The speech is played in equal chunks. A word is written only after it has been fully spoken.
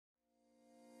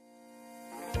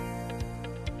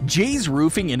Jay's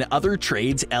Roofing and Other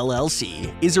Trades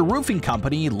LLC is a roofing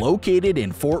company located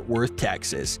in Fort Worth,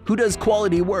 Texas, who does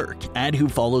quality work and who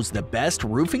follows the best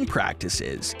roofing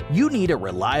practices. You need a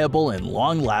reliable and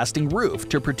long-lasting roof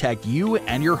to protect you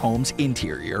and your home's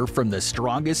interior from the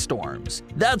strongest storms.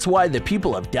 That's why the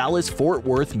people of Dallas-Fort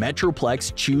Worth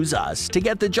Metroplex choose us to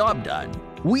get the job done.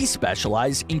 We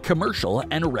specialize in commercial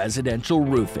and residential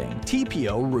roofing,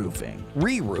 TPO roofing,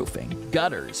 re-roofing,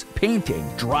 gutters, painting,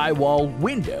 drywall,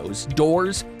 windows,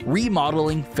 doors,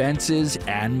 remodeling, fences,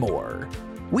 and more.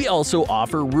 We also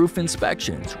offer roof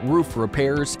inspections, roof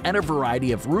repairs, and a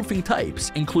variety of roofing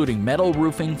types, including metal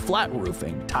roofing, flat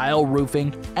roofing, tile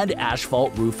roofing, and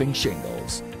asphalt roofing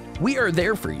shingles. We are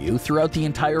there for you throughout the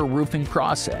entire roofing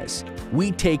process.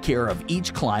 We take care of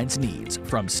each client's needs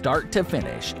from start to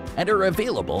finish and are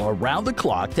available around the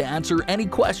clock to answer any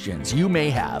questions you may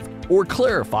have or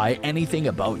clarify anything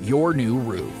about your new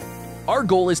roof. Our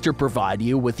goal is to provide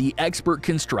you with the expert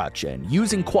construction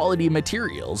using quality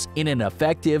materials in an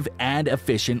effective and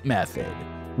efficient method.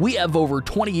 We have over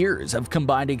 20 years of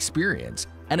combined experience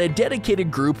and a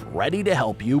dedicated group ready to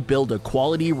help you build a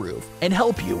quality roof and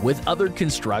help you with other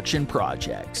construction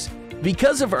projects.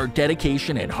 Because of our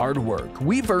dedication and hard work,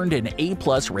 we've earned an A+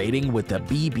 rating with the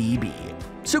BBB.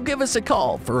 So give us a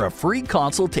call for a free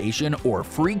consultation or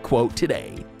free quote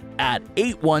today at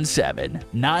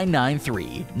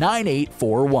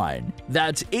 817-993-9841.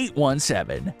 That's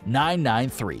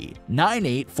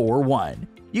 817-993-9841.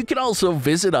 You can also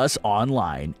visit us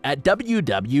online at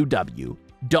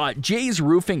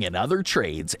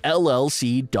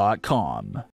www.jaysroofingandothertradesllc.com.